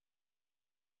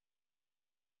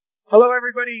Hello,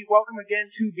 everybody. Welcome again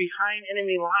to Behind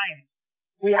Enemy Lines.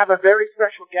 We have a very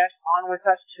special guest on with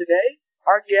us today.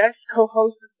 Our guest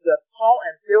co-hosts the Paul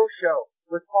and Phil Show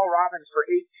with Paul Robbins for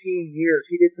 18 years.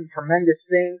 He did some tremendous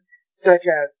things, such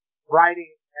as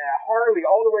riding Harley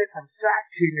all the way from Sac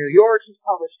to New York. He's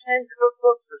published 10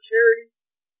 cookbooks for charity.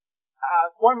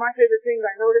 One of my favorite things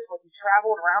I noticed was he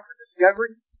traveled around for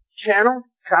Discovery Channel,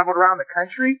 traveled around the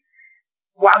country.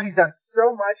 Wow, he's done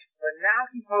so much, but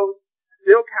now he hosts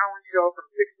Bill Cowan Show from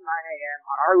 6 to 9 a.m.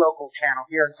 on our local channel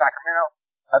here in Sacramento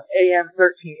of AM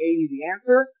 1380 The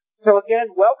Answer. So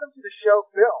again, welcome to the show,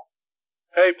 Phil.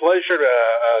 Hey, pleasure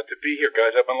to be here,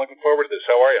 guys. I've been looking forward to this.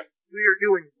 How are you? We are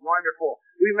doing wonderful.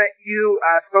 We met you,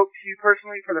 spoke to you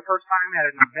personally for the first time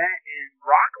at an event in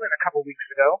Rockland a couple weeks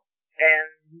ago,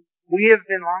 and we have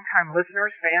been longtime listeners,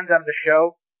 fans of the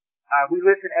show. We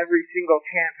listen every single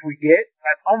chance we get,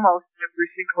 almost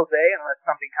every single day unless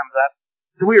something comes up.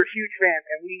 So we are huge fans,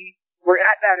 and we were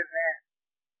at that event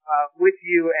with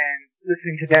you and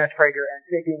listening to Dennis Prager and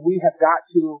thinking we have got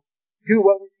to do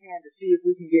what we can to see if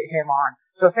we can get him on.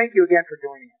 So thank you again for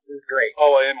joining us. It was great.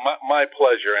 Oh, and my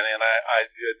pleasure, and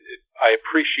I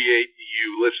appreciate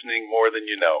you listening more than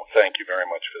you know. Thank you very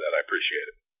much for that. I appreciate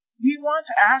it. We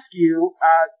want to ask you,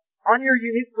 on your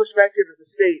unique perspective of the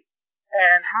state,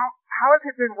 and how has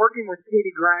it been working with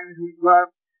Katie Grimes? We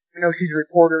love, she's a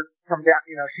reporter from down,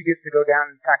 she gets to go down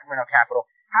in the Sacramento Capitol.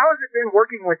 How has it been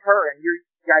working with her and your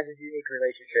guys' unique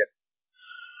relationship?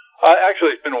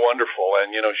 Actually, it's been wonderful,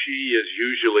 and she is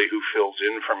usually who fills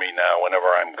in for me now whenever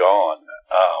I'm gone.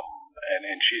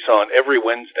 And she's on every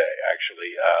Wednesday,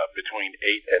 actually, between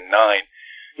 8 and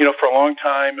 9. For a long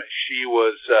time, she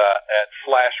was at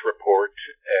Flash Report,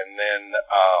 and then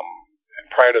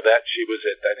prior to that, she was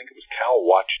at, I think it was Cal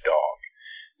Watchdog.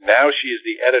 Now she is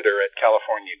the editor at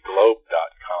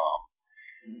CaliforniaGlobe.com.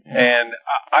 And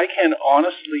I can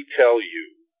honestly tell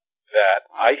you that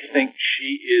I think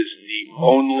she is the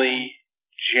only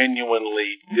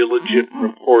genuinely diligent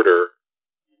reporter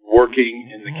working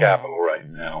in the Capitol right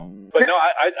now. But no,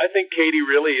 I think Katie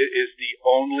really is the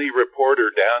only reporter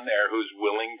down there who's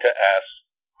willing to ask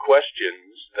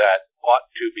questions that ought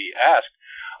to be asked.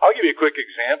 I'll give you a quick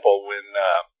example.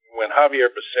 When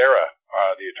Javier Becerra,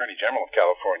 the Attorney General of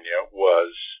California,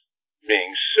 was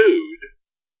being sued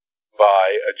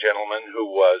by a gentleman who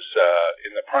was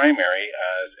in the primary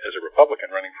as a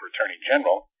Republican running for Attorney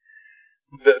General,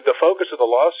 the focus of the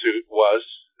lawsuit was,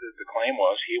 the claim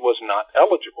was, he was not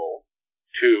eligible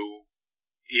to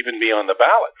even be on the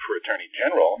ballot for Attorney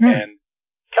General. And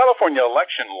California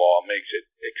election law makes it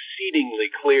exceedingly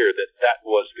clear that that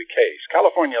was the case.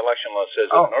 California election law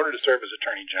says that in order to serve as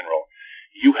Attorney General,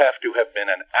 you have to have been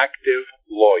an active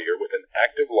lawyer with an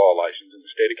active law license in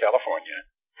the state of California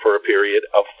for a period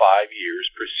of 5 years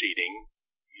preceding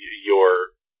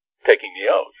your taking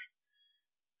the oath.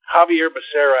 Javier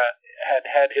Becerra had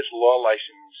had his law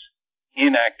license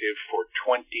inactive for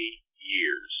 20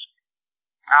 years.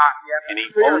 And he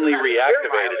only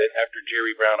reactivated it after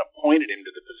Jerry Brown appointed him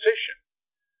to the position.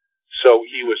 So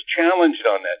he was challenged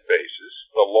on that basis.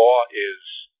 The law is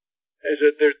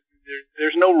that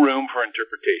there's no room for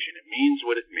interpretation. It means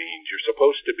what it means. You're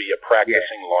supposed to be a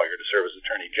practicing lawyer to serve as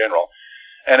Attorney General.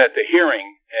 And at the hearing,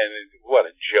 and what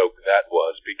a joke that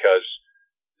was, because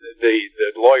the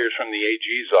lawyers from the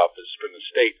AG's office from the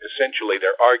state, essentially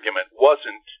their argument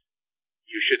wasn't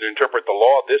you should interpret the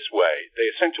law this way.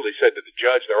 They essentially said to the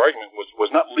judge, their argument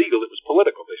was not legal, it was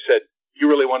political. They said,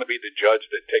 you really want to be the judge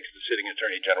that takes the sitting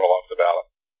Attorney General off the ballot?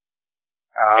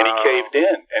 And he caved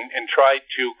in and tried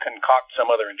to concoct some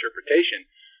other interpretation.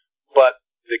 But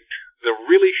the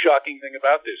really shocking thing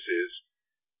about this is,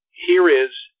 here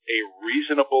is a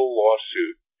reasonable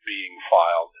lawsuit being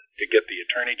filed to get the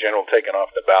Attorney General taken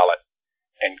off the ballot,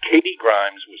 and Katie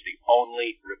Grimes was the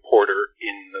only reporter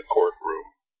in the courtroom.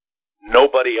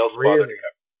 Nobody else bothered to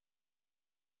come.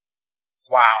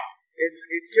 Wow.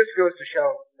 It just goes to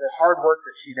show the hard work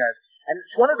that she does. And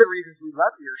it's one of the reasons we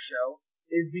love your show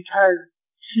is because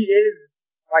she is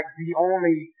like the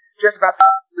only, just about the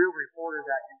real reporter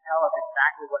that can tell us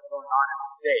exactly what's going on in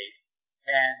the state.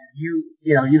 And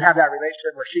you have that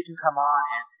relationship where she can come on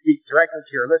and speak directly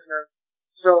to your listeners.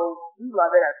 So we love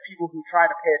it as people who try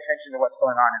to pay attention to what's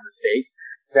going on in the state,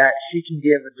 that she can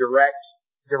give a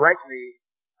directly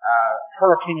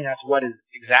her opinion as to what is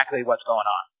exactly what's going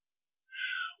on.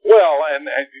 Well, and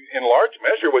in large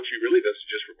measure, what she really does is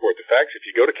just report the facts. If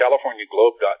you go to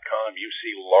CaliforniaGlobe.com, you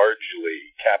see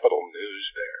largely Capitol news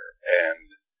there. And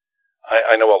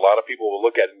I know a lot of people will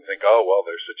look at it and think, oh, well,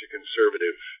 there's such a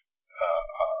conservative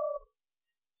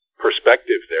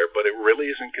perspective there, but it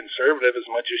really isn't conservative as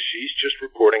much as she's just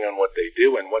reporting on what they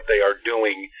do, and what they are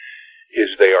doing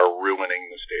is they are ruining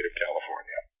the state of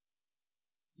California.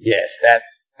 Yes,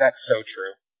 that's so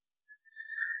true.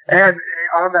 And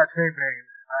on that same vein,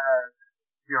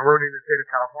 ruining the state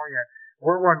of California,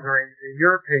 we're wondering, in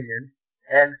your opinion,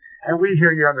 and we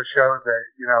hear you on the show that,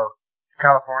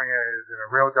 California is in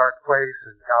a real dark place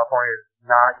and California is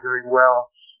not doing well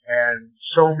and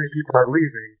so many people are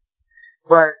leaving.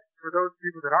 But for those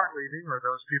people that aren't leaving or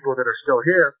those people that are still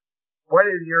here, what,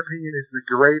 in your opinion, is the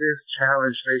greatest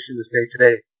challenge facing the state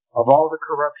today? Of all the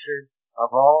corruption, of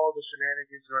all the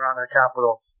shenanigans going on in the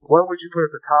Capitol, what would you put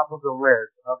at the top of the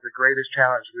list of the greatest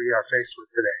challenge we are faced with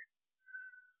today?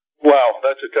 Well,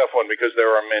 that's a tough one because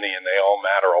there are many and they all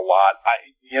matter a lot.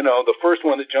 The first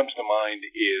one that jumps to mind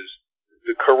is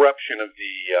the corruption of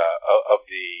the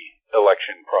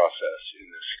election process in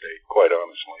this state, quite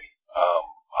honestly.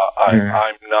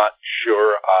 I'm not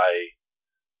sure I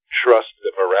trust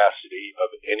the veracity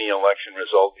of any election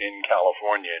result in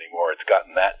California anymore. It's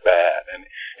gotten that bad.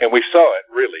 And we saw it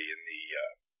really in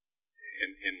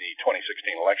the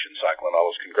 2016 election cycle in all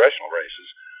those congressional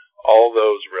races. All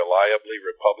those reliably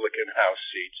Republican House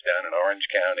seats down in Orange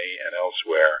County and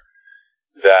elsewhere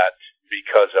that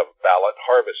because of ballot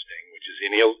harvesting, which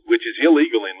is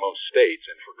illegal in most states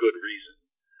and for good reason,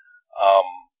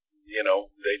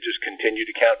 they just continue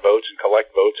to count votes and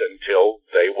collect votes until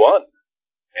they won.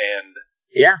 And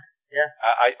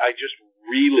I just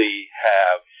really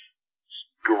have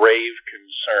grave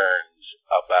concerns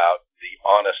about the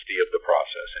honesty of the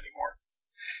process anymore.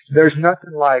 There's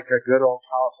nothing like a good old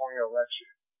California election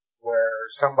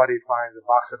where somebody finds a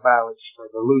box of ballots for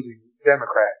the losing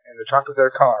Democrat in the trunk of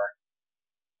their car.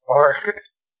 Or,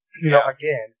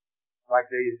 again, like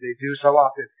they do so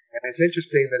often. And it's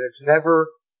interesting that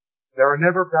there are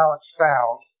never ballots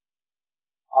found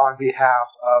on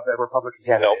behalf of a Republican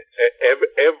candidate. No,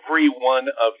 every one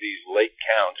of these late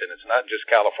counts, and it's not just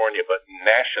California, but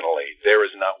nationally, there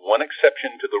is not one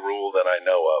exception to the rule that I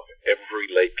know of.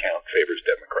 Every late count favors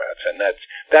Democrats, and that's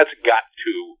got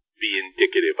to be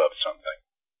indicative of something.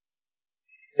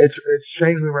 It's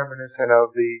strangely reminiscent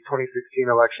of the 2016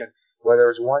 election, where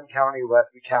there was one county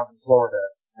left to count in Florida,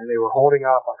 and they were holding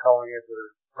off on calling it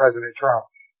for President Trump.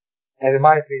 And in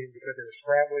my opinion, because they were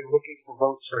scrambling, looking for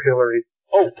votes for Hillary,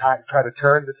 to try to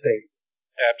turn the state.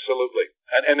 Absolutely.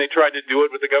 And they tried to do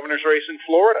it with the governor's race in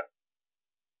Florida.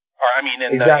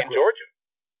 In Georgia.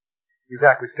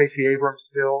 Exactly. Stacey Abrams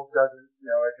still doesn't,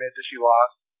 admit that she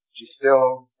lost. She's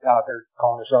still out there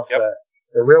calling herself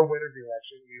the real winner of the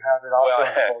election. You have it also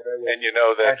in Florida. And you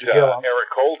know that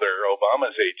Eric Holder,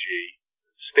 Obama's AG,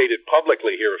 stated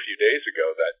publicly here a few days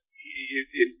ago that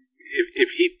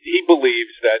if he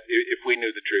believes that if we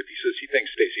knew the truth, he says he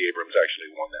thinks Stacey Abrams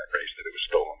actually won that race, that it was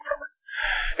stolen from her.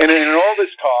 And in all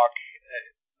this talk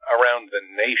around the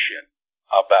nation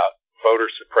about voter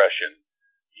suppression,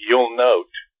 you'll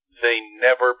note they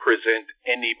never present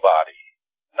anybody,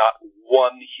 not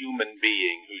one human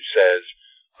being, who says,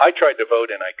 I tried to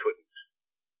vote and I couldn't.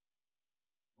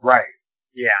 Right.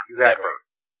 Yeah, exactly.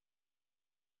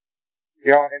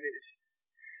 Never. And it's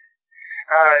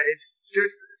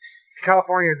just,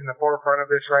 California is in the forefront of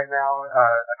this right now.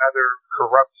 Another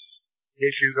corrupt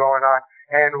issue going on,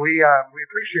 and we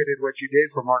appreciated what you did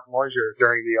for Mark Moyser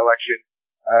during the election,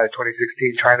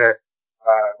 2016,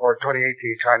 or 2018,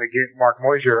 trying to get Mark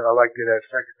Moyser elected as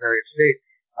Secretary of State.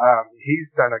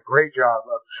 He's done a great job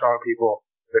of showing people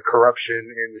the corruption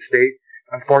in the state.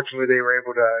 Unfortunately, they were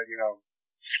able to,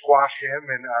 squash him,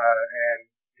 and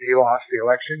he lost the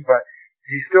election, but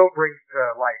he still brings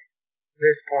to light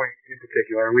this point in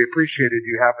particular. We appreciated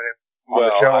you having him on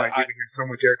the show and giving him so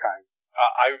much airtime.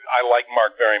 I like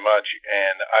Mark very much,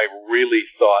 and I really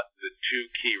thought the two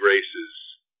key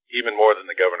races, even more than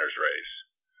the governor's race,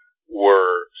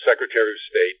 were Secretary of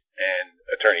State and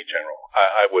Attorney General.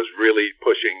 I was really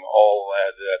pushing all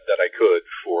that I could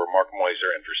for Mark Moyser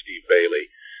and for Steve Bailey,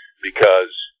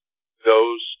 because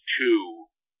those two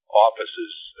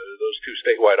offices, those two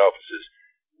statewide offices,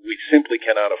 we simply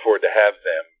cannot afford to have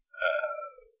them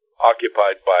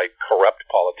occupied by corrupt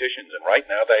politicians, and right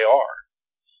now they are.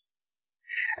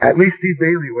 At least Steve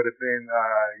Bailey would have been,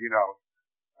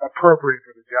 appropriate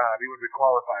for the job. He would have been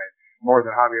qualified more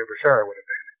than Javier Becerra would have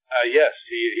been. Yes,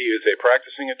 he is a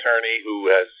practicing attorney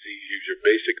he's your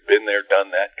basic been there, done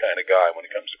that kind of guy when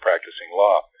it comes to practicing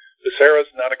law.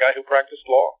 Becerra's not a guy who practiced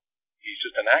law. He's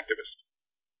just an activist.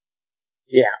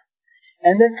 Yeah.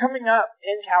 And then coming up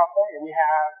in California, we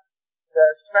have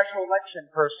the special election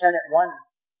for Senate 1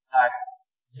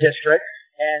 district,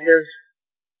 and there's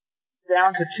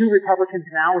down to 2 Republicans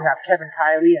now. We have Kevin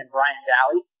Kiley and Brian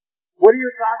Daly. What are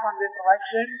your thoughts on this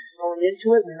election going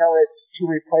into it? We know it's to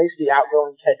replace the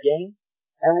outgoing Ted Gaines.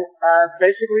 And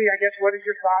basically, I guess, what is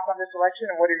your thoughts on this election,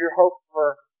 and what are your hopes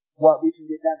for what we can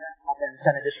get done in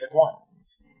Senate District 1?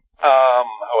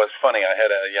 It was funny. I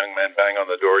had a young man bang on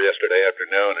the door yesterday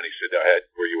afternoon, and he said,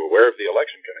 "Were you aware of the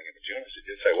election coming into June?" I said,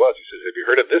 "Yes, I was." He says, "Have you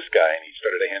heard of this guy?" And he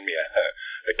started to hand me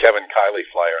a Kevin Kiley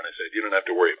flyer, and I said, "You don't have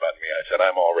to worry about me." I said,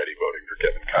 "I'm already voting for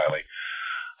Kevin Kiley.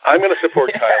 I'm going to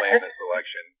support Kiley in this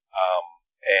election."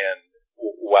 And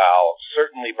while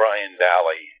certainly Brian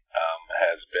Daly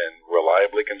has been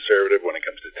reliably conservative when it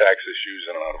comes to tax issues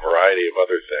and on a variety of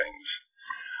other things,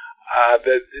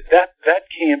 that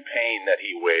campaign that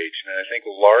he waged, and I think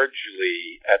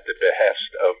largely at the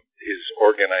behest of his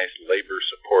organized labor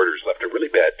supporters, left a really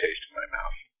bad taste in my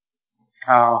mouth.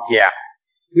 Oh, yeah.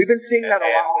 We've been seeing that a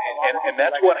lot. And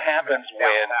that's what happens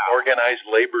when organized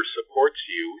labor supports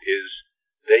you, is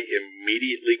they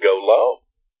immediately go low.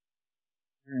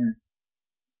 Hmm.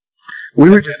 We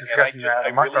were just discussing that.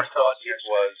 I really thought it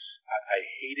was, I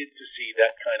hated to see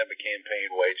that kind of a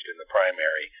campaign waged in the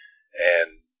primary,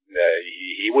 and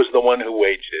he was the one who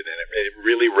waged it, and it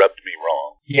really rubbed me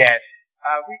wrong. Yes.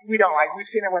 We don't like,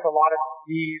 we've seen it with a lot of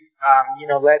these,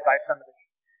 led by some of the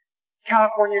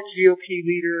California GOP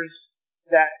leaders,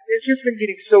 that it's just been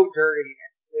getting so dirty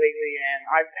lately, and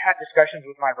I've had discussions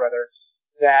with my brother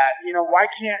that,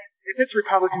 why can't, if it's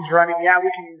Republicans running, yeah,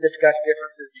 we can discuss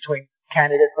differences between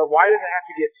candidates, but why does it have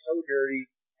to get so dirty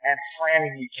and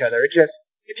slamming each other? It just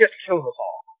kills us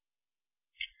all.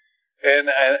 And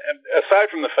aside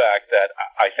from the fact that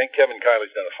I think Kevin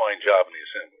Kiley's done a fine job in the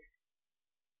Assembly.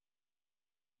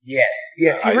 Yes. He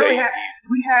really has.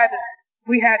 We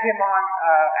had him on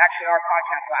actually our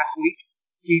podcast last week.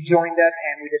 He joined us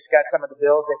and we discussed some of the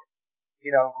bills that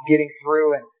getting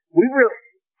through, and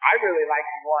I really like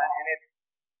the one, and it's,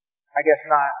 I guess,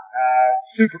 not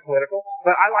super political,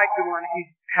 but I like the one.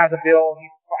 He has a bill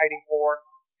he's fighting for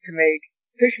to make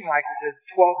fishing licenses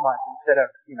 12 months instead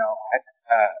of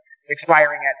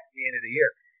expiring at the end of the year.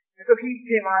 And so he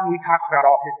came on, we talked about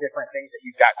all his different things that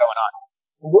he's got going on.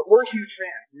 We're huge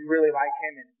fans. We really like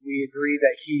him, and we agree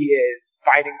that he is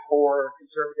fighting for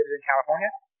conservatives in California.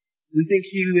 We think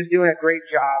he was doing a great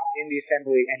job in the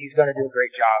Assembly, and he's going to do a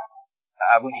great job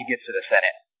when he gets to the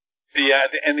Senate.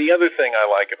 Yeah, and the other thing I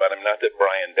like about him, not that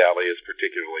Brian Daly is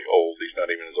particularly old, he's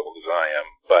not even as old as I am,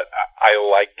 but I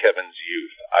like Kevin's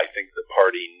youth. I think the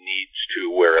party needs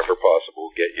to, wherever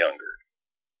possible, get younger.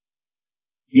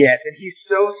 Yes, and he's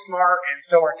so smart and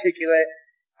so articulate.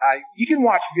 You can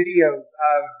watch videos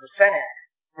of the Senate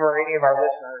for any of our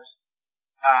listeners,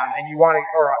 and you want to,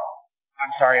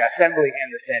 Assembly and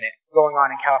the Senate going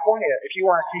on in California. If you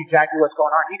want to see exactly what's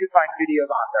going on, you can find videos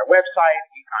on their website,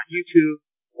 on YouTube,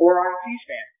 or on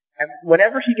C-SPAN. And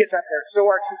whenever he gets up there, so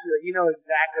articulate, you know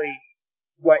exactly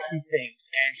what he thinks.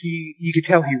 And you can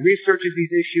tell he researches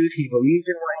these issues, he believes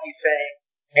in what he's saying,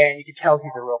 and you can tell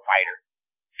he's a real fighter.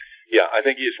 Yeah, I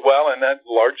think he's well, and that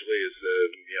largely is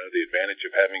the advantage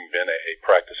of having been a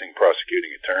practicing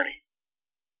prosecuting attorney.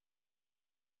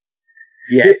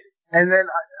 Yeah. And then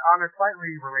on a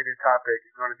slightly related topic,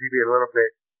 I'm going to deviate a little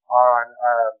bit on,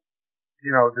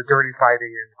 the dirty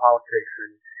fighting in politics,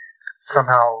 and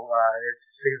somehow it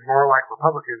seems more like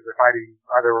Republicans are fighting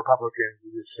other Republicans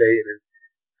in the state.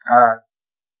 And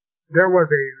there was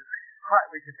a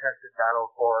hotly contested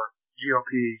battle for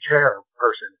GOP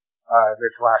chairperson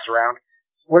this last round.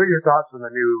 What are your thoughts on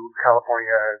the new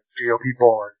California GOP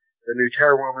board, the new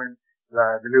chairwoman,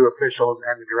 the new officials,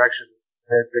 and the direction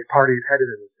that the party is headed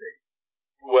in the state?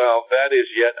 Well, that is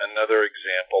yet another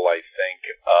example, I think,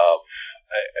 of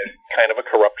a kind of a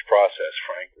corrupt process,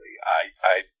 frankly.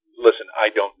 Listen,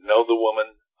 I don't know the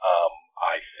woman.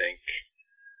 I think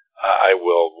I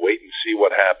will wait and see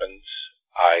what happens.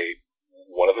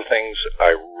 One of the things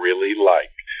I really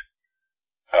liked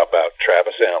about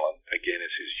Travis Allen, again,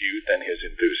 is his youth and his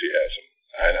enthusiasm.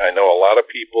 I know a lot of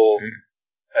people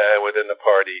within the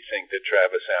party think that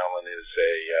Travis Allen is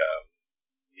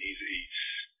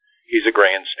he's a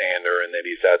grandstander and that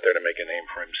he's out there to make a name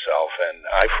for himself, and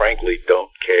I frankly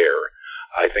don't care.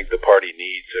 I think the party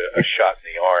needs a shot in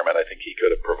the arm, and I think he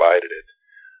could have provided it.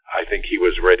 I think he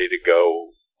was ready to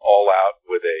go all out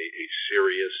with a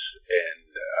serious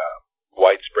and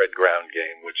widespread ground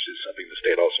game, which is something the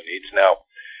state also needs. Now,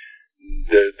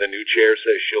 the new chair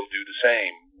says she'll do the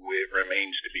same. It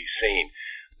remains to be seen.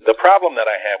 The problem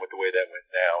that I had with the way that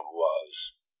went down was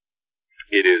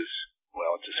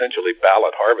it's essentially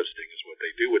ballot harvesting is what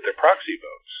they do with their proxy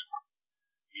votes.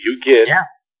 You get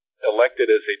elected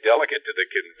as a delegate to the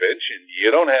convention. You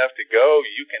don't have to go.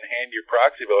 You can hand your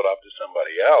proxy vote off to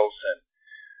somebody else. And,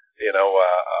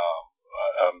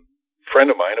 friend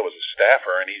of mine who was a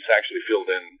staffer, and he's actually filled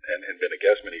in and been a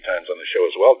guest many times on the show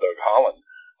as well, Doug Holland.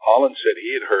 Holland said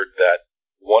he had heard that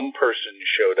one person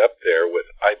showed up there with,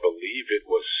 I believe it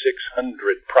was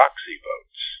 600 proxy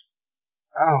votes.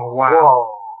 Oh, wow.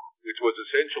 Which was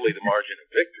essentially the margin of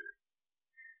victory.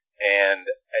 And,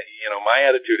 my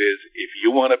attitude is, if you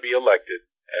want to be elected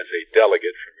as a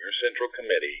delegate from your central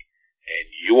committee and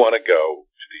you want to go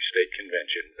to the state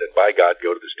convention, then by God,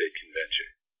 go to the state convention.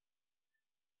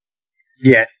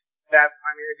 Yes.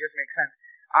 It just makes sense.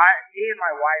 Me and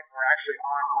my wife were actually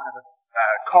on one of the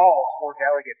calls for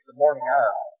delegates the morning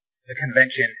of the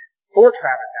convention for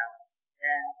Travis Allen.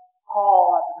 And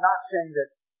call, I'm not saying that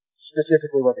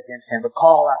specifically was against him, but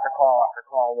call after call after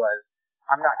call was,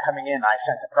 I'm not coming in, I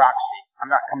sent the proxy.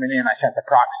 I'm not coming in, I sent the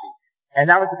proxy.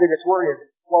 And that was the biggest worry is,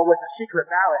 well, with the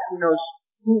secret ballot, who knows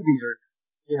who these are,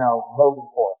 voting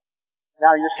for.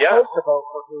 Now, you're supposed to vote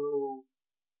for who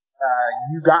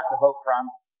you got the vote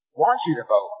from, wants you to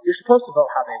vote. You're supposed to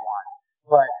vote how they want.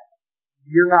 But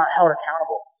you're not held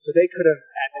accountable. So they could have,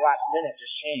 at the last minute,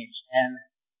 just changed. And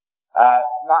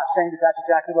I'm not saying that that's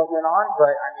exactly what went on,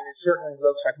 but, it certainly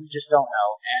looks like we just don't know.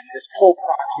 And this whole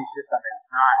proxy system is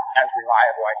not as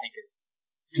reliable, I think, as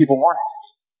people want it to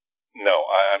be. No,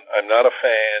 I'm not a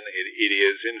fan. It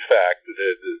is, in fact,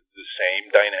 the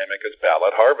same dynamic as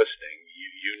ballot harvesting.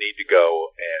 You need to go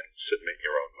and submit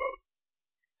your own vote.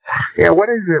 Yeah,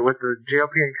 what is it with the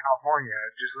GOP in California?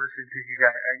 Just listening to you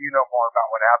guys, you know more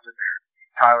about what happened there.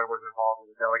 Tyler was involved in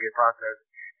the delegate process,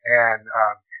 and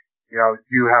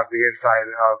you have the insight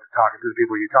of talking to the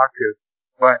people you talk to.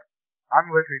 But I'm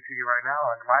listening to you right now,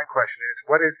 and my question is,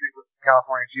 what is it with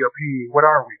California GOP? What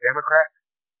are we, Democrats?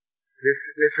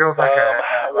 This feels like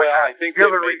I think they've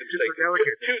made the mistake.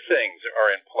 Two things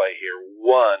are in play here.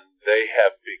 One, they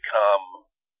have become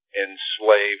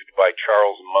enslaved by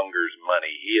Charles Munger's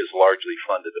money. He has largely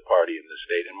funded the party in the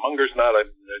state, and Munger's not a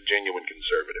genuine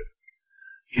conservative.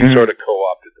 He sort of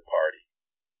co-opted the party.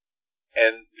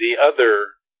 And the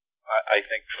other, I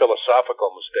think, philosophical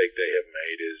mistake they have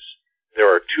made is there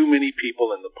are too many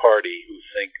people in the party who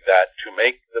think that to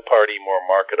make the party more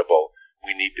marketable,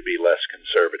 we need to be less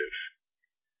conservative.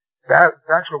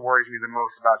 That's what worries me the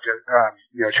most about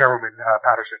Chairwoman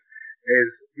Patterson is,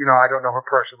 I don't know her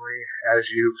personally, as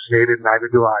you stated, neither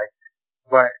do I,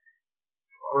 but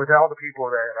with all the people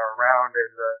that are around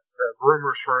and the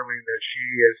rumors swirling that she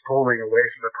is pulling away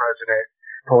from the president,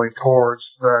 pulling towards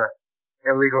the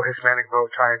illegal Hispanic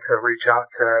vote, trying to reach out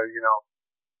to,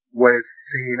 what is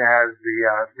seen as the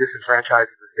disenfranchised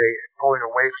of the state, pulling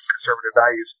away from conservative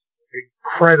values,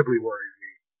 incredibly worries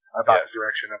me about the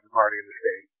direction of the party in the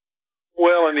state.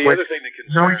 Well, and the other thing that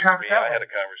concerns me, I had a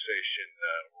conversation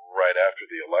right after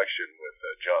the election with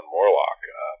John Morlock,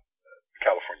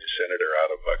 California senator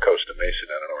out of Costa Mesa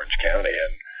down in Orange County,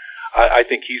 and I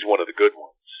think he's one of the good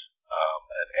ones.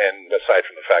 And aside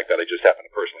from the fact that I just happen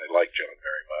to personally like John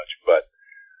very much, but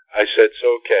I said,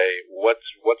 so okay,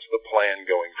 what's the plan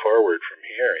going forward from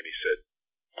here? And he said,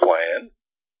 plan?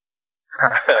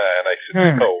 And I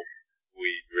said, no,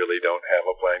 we really don't have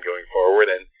a plan going forward.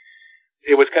 And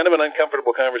it was kind of an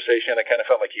uncomfortable conversation. I kind of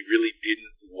felt like he really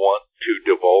didn't want to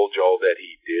divulge all that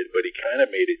he did, but he kind of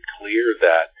made it clear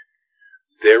that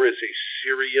there is a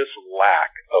serious lack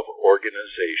of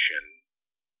organization,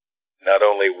 not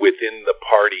only within the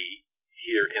party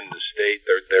here in the state,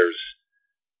 there's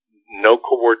no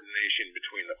coordination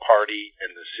between the party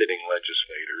and the sitting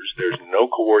legislators. There's no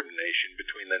coordination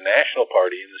between the national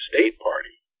party and the state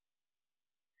party.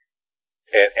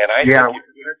 And I think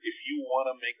if you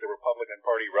want to make the Republican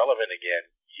Party relevant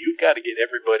again, you've got to get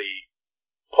everybody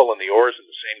pulling the oars in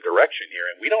the same direction here,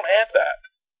 and we don't have that.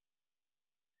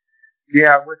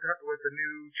 Yeah, with the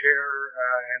new chair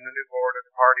and the new board of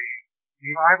the party,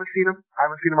 I haven't seen them. I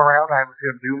haven't seen them around. I haven't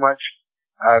seen them do much.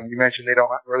 You mentioned they don't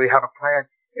really have a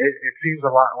plan. It seems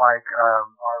a lot like our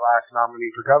last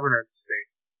nominee for governor in the state.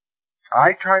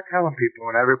 I tried telling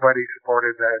people, and everybody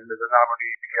supported the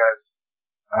nominee because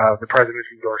the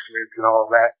president's endorsements and all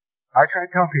of that. I try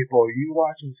to tell people, you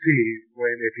watch and see,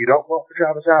 if you don't vote for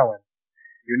Travis Allen,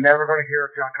 you're never going to hear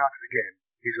of John Cox again.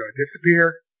 He's going to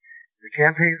disappear. The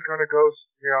campaign's going to go,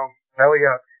 belly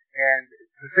up. And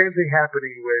it's the same thing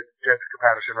happening with Jessica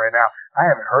Patterson right now. I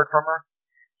haven't heard from her.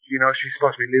 She's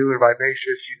supposed to be new and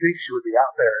vivacious. You think she would be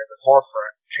out there in the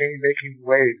forefront, making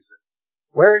waves.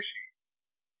 Where is she?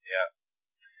 Yeah.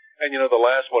 And, the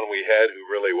last one we had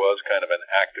who really was kind of an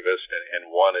activist and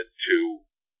wanted to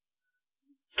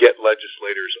get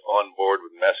legislators on board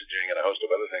with messaging and a host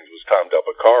of other things was Tom Del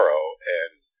Picaro.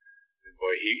 And,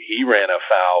 boy, he ran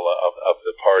afoul of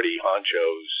the party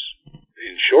honchos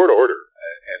in short order.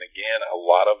 And, again, a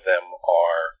lot of them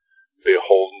are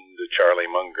beholden to Charlie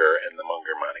Munger and the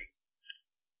Munger money.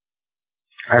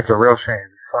 That's a real shame.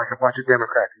 It's like a bunch of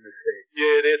Democrats in this state.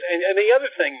 Yeah, it is. And the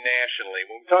other thing nationally,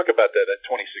 when we talk about that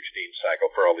 2016 cycle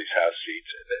for all these House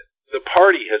seats, the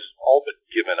party has all but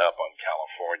given up on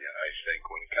California, I think,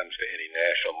 when it comes to any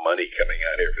national money coming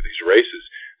out here for these races.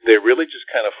 They really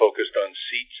just kind of focused on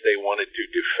seats they wanted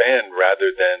to defend rather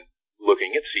than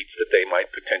looking at seats that they might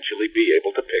potentially be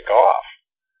able to pick off.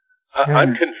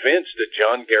 I'm convinced that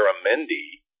John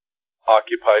Garamendi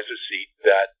occupies a seat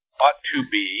that ought to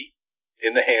be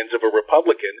in the hands of a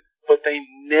Republican, but they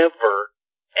never,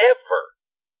 ever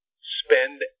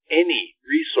spend any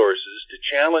resources to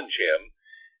challenge him.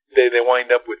 They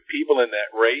wind up with people in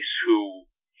that race who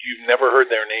you've never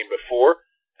heard their name before,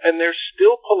 and they're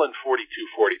still pulling 42,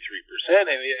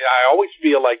 43%. And I always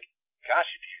feel like, gosh,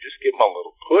 if you just give them a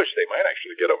little push, they might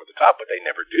actually get over the top, but they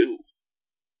never do.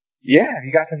 Yeah, you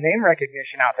got some name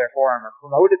recognition out there for them or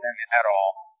promoted them at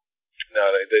all. No,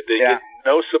 they get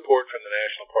no support from the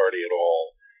National Party at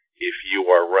all if you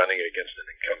are running against an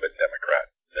incumbent Democrat.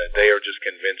 They are just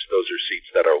convinced those are seats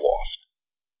that are lost.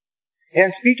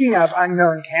 And speaking of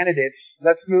unknown candidates,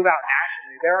 let's move out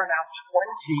nationally. There are now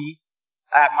 20,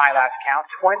 at my last count,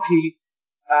 20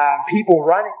 people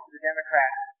running for the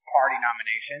Democrat Party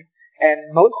nomination, and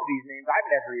most of these names I've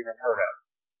never even heard of.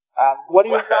 What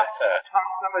do you thought on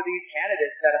some of these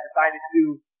candidates that have decided to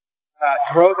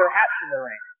throw their hats in the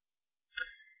ring?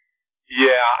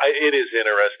 Yeah, it is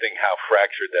interesting how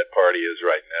fractured that party is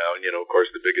right now. And, of course,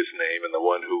 the biggest name and the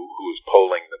one who's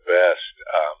polling the best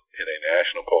in a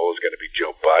national poll is going to be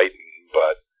Joe Biden.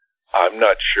 But I'm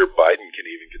not sure Biden can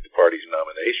even get the party's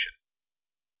nomination.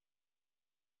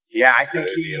 Yeah, I think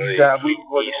he does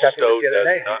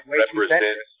not represent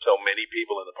so many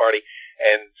people in the party.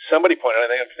 And somebody pointed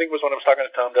out, I think it was when I was talking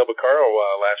to Tom Del Beccaro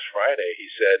last Friday,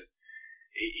 he said,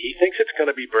 he thinks it's going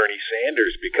to be Bernie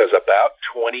Sanders because about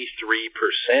 23%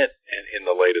 in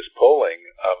the latest polling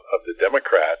of the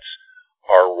Democrats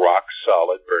are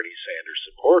rock-solid Bernie Sanders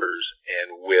supporters.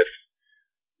 And with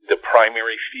the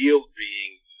primary field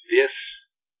being this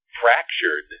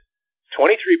fractured,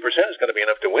 23% is going to be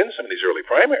enough to win some of these early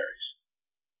primaries.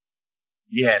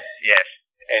 Yes.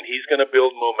 And he's going to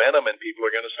build momentum, and people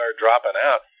are going to start dropping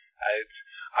out.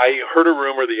 I heard a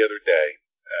rumor the other day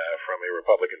from a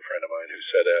Republican friend of mine who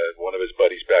said one of his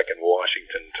buddies back in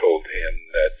Washington told him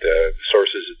that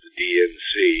sources at the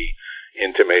DNC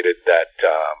intimated that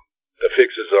the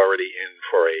fix is already in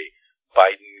for a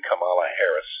Biden-Kamala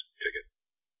Harris ticket.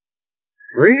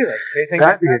 Really?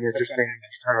 That'd be an interesting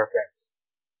turn of events.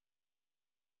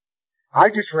 I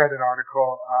just read an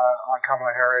article on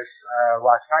Kamala Harris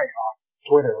last night on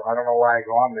Twitter. I don't know why I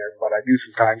go on there, but I do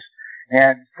sometimes.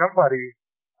 And somebody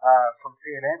from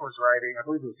CNN was writing, I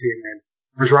believe it was CNN,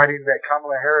 was writing that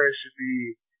Kamala Harris should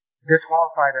be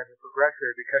disqualified as a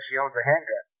progressive because she owns a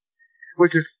handgun,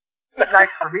 which is nice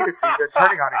for me to see. They're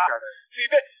turning on each other. See,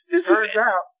 turns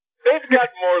out they've got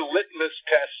more litmus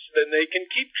tests than they can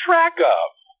keep track of.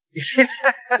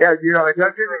 Yeah, it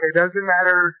doesn't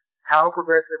matter how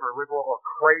progressive or liberal or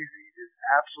crazy this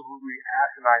absolutely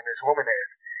asinine this woman is.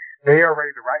 They are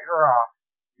ready to write her off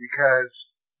because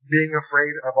being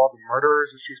afraid of all the murderers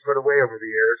that she's put away over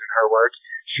the years, in her words,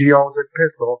 she owns a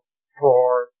pistol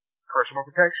for personal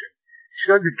protection. She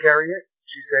doesn't carry it.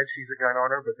 She said she's a gun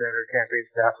owner, but then her campaign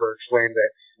staffer explained that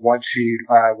once she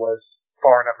was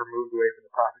far enough removed away from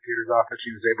the prosecutor's office,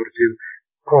 she was able to,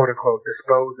 quote-unquote,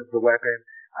 dispose of the weapon.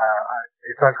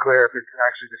 It's unclear if it's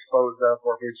actually disposed of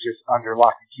or if it's just under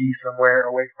lock and key somewhere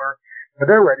away from her. But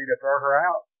they're ready to throw her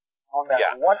out. On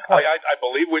that one point. I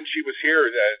believe when she was here,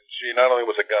 she not only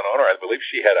was a gun owner, I believe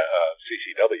she had a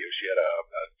CCW. She had a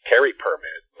carry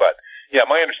permit. But, yeah,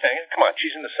 my understanding, come on,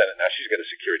 she's in the Senate now. She's got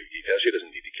a security detail. She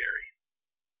doesn't need to carry.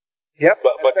 Yep.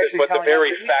 But the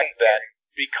very fact that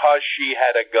because she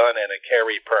had a gun and a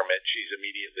carry permit, she's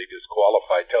immediately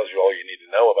disqualified tells you all you need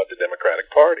to know about the Democratic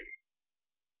Party.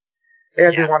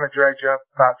 And they want to dredge up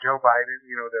about Joe Biden,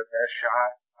 the best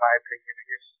shot, in my opinion,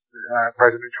 against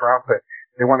President Trump. But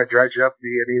they want to dredge up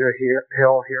the Anita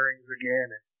Hill hearings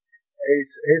again. And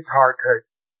it's hard to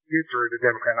get through the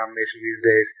Democrat nomination these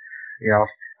days.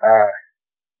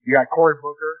 You got Cory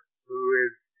Booker, who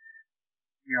is,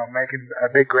 making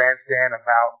a big grandstand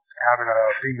about having a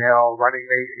female running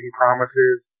mate he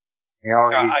promises.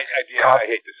 I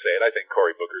hate to say it. I think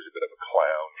Cory Booker's a bit of a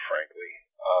clown, frankly.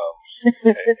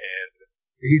 And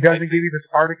he doesn't give you the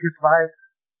Spartacus vibe?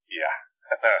 Yeah.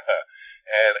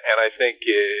 and I think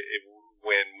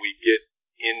when we get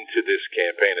into this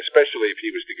campaign, especially if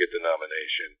he was to get the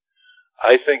nomination,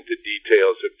 I think the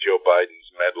details of Joe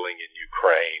Biden's meddling in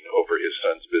Ukraine over his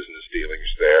son's business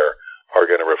dealings there are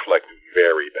going to reflect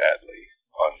very badly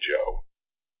on Joe.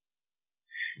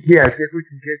 Yes, if we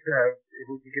can get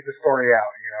the story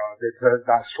out, that's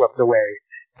not swept away,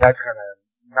 that's gonna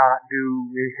not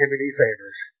do him any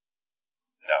favors.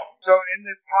 No. So, in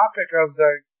this topic of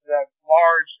the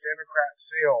large Democrat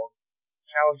field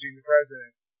challenging the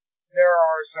president, there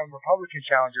are some Republican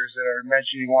challengers that are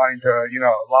mentioning wanting to,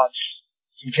 launch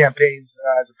some campaigns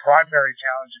as a primary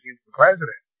challenge against the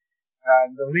president.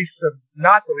 Not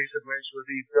the least of which would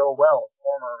be Bill Weld,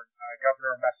 former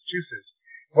governor of Massachusetts.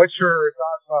 What's your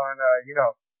thoughts on,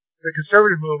 the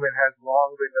conservative movement has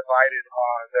long been divided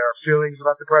on their feelings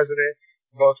about the president,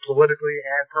 both politically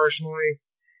and personally.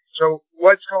 So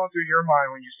what's going through your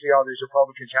mind when you see all these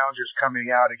Republican challengers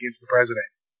coming out against the president?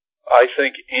 I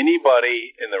think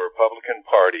anybody in the Republican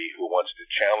Party who wants to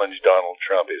challenge Donald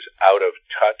Trump is out of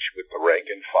touch with the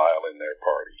rank and file in their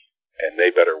party. And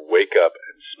they better wake up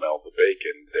and smell the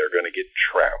bacon. They're going to get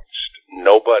trounced.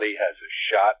 Nobody has a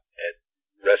shot at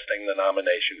wresting the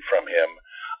nomination from him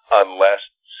unless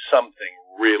something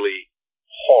really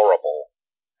horrible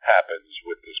happens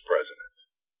with this president.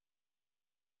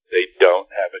 They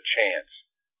don't have a chance.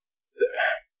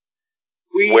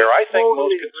 Where I think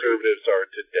most conservatives are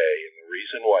today, and the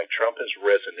reason why Trump has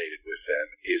resonated with them,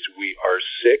 is we are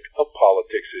sick of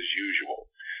politics as usual.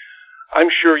 I'm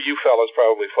sure you fellas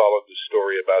probably followed the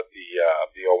story about the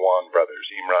Awan brothers,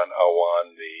 Imran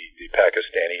Awan, the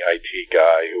Pakistani IT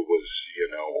guy who was,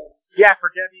 Yeah,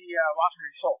 for Debbie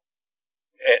Wasserman Schultz.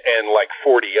 And like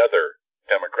 40 other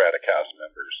Democratic House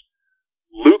members.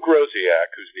 Luke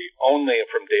Rosiak, who's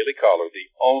from Daily Caller, the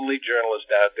only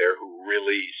journalist out there who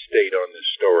really stayed on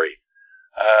this story.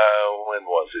 When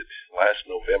was it? Last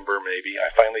November, maybe?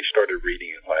 I finally started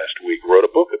reading it last week, wrote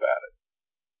a book about it.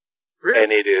 Really?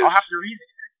 And it is... I'll have to read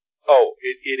it. Oh,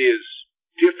 it is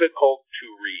difficult to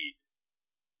read.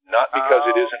 Not because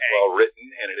it isn't well written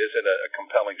and it isn't a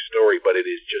compelling story, but it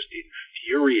is just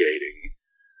infuriating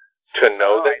to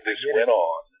know that this went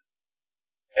on.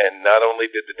 And not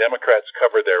only did the Democrats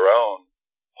cover their own,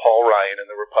 Paul Ryan and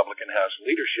the Republican House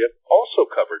leadership also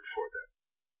covered for them.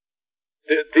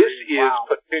 This is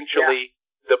potentially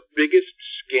the biggest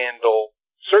scandal,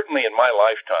 certainly in my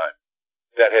lifetime,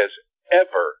 that has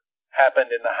ever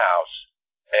happened in the House,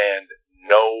 and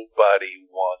nobody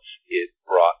wants it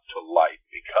brought to light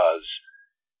because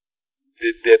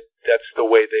that's the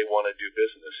way they want to do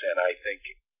business, and I think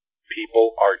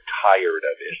people are tired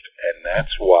of it, and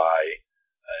that's why,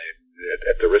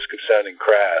 at the risk of sounding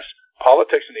crass,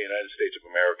 politics in the United States of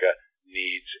America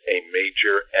needs a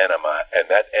major enema, and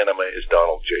that enema is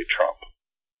Donald J. Trump.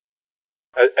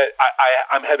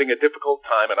 I'm having a difficult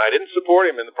time, and I didn't support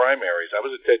him in the primaries. I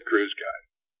was a Ted Cruz guy.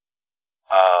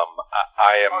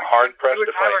 I am hard-pressed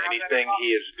to find anything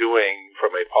he is doing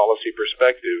from a policy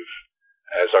perspective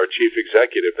as our chief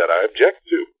executive that I object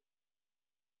to.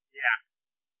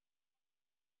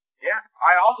 Yeah,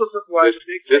 I also support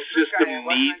this system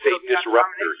needs a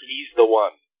disruptor. He's the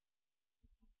one.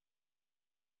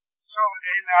 So,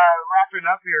 in wrapping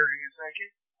up here in a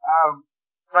second,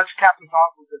 let's cap this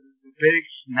off with the big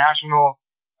national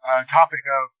topic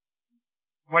of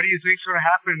what do you think is going to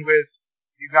happen with,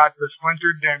 you've got the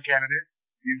splintered Dem candidate,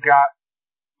 you've got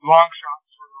long shots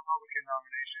for the Republican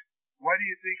nomination. What do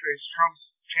you think is Trump's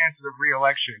chances of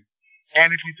re-election?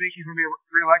 And if you think he's going to be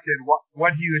re-elected,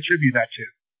 what do you attribute that to?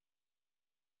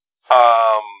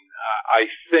 I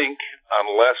think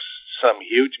unless some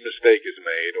huge mistake is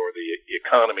made or the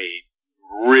economy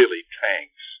really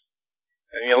tanks,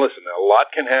 and listen, a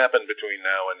lot can happen between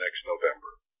now and next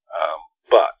November,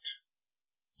 but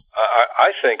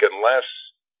I think unless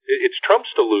it's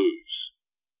Trump's to lose,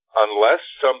 unless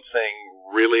something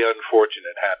really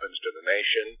unfortunate happens to the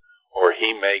nation or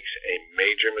he makes a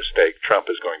major mistake,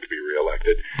 Trump is going to be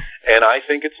reelected, and I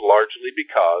think it's largely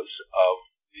because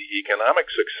of the economic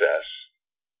success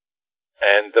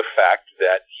and the fact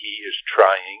that he is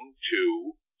trying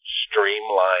to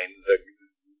streamline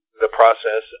the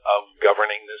process of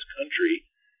governing this country,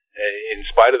 in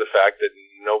spite of the fact that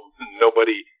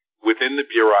nobody within the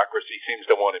bureaucracy seems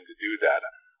to want him to do that.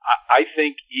 I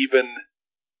think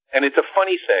and it's a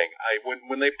funny thing,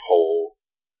 when they poll,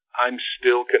 I'm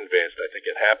still convinced, I think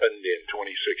it happened in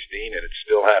 2016 and it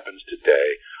still happens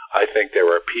today, I think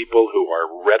there are people who are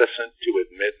reticent to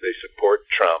admit they support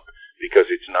Trump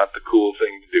because it's not the cool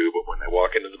thing to do, but when they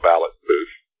walk into the ballot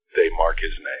booth, they mark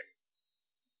his name.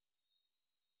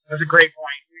 That's a great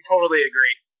point. We totally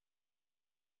agree.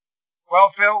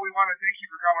 Well, Phil, we want to thank you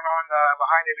for coming on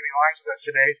Behind Enemy Lines with us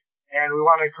today, and we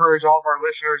want to encourage all of our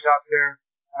listeners out there,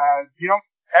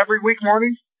 every week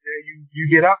mornings, you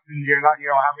get up and you're not,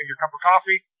 having your cup of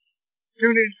coffee,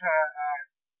 tune in to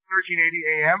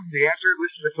 1380 AM. The Answer.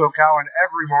 Listen to Phil Cowan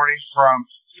every morning from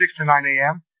 6 to 9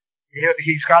 AM.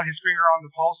 He's got his finger on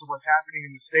the pulse of what's happening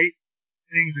in the state,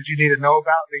 things that you need to know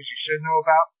about, things you should know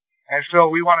about. And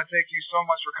Phil, we want to thank you so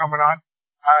much for coming on.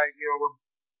 We're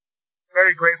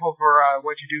very grateful for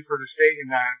what you do for the state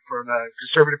and for the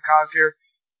conservative cause here.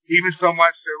 Even so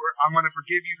much that I'm going to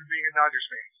forgive you for being a Dodgers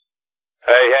fan.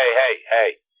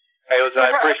 Hey, listen,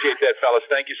 I appreciate that, fellas.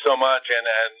 Thank you so much. And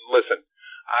listen,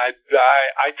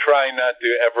 I try not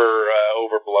to ever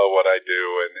overblow what I do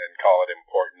and call it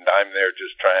important. I'm there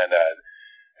just trying to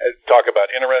talk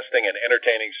about interesting and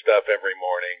entertaining stuff every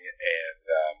morning,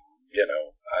 and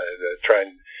try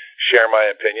and share my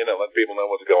opinion and let people know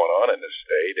what's going on in this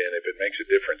state. And if it makes a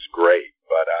difference, great.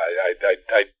 But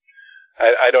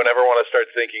I don't ever want to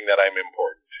start thinking that I'm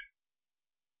important.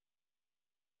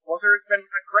 Well, sir, it's been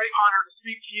a great honor to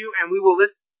speak to you, and we will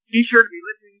be sure to be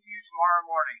listening to you tomorrow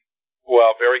morning.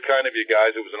 Well, very kind of you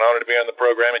guys. It was an honor to be on the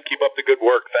program, and keep up the good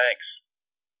work. Thanks.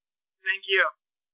 Thank you.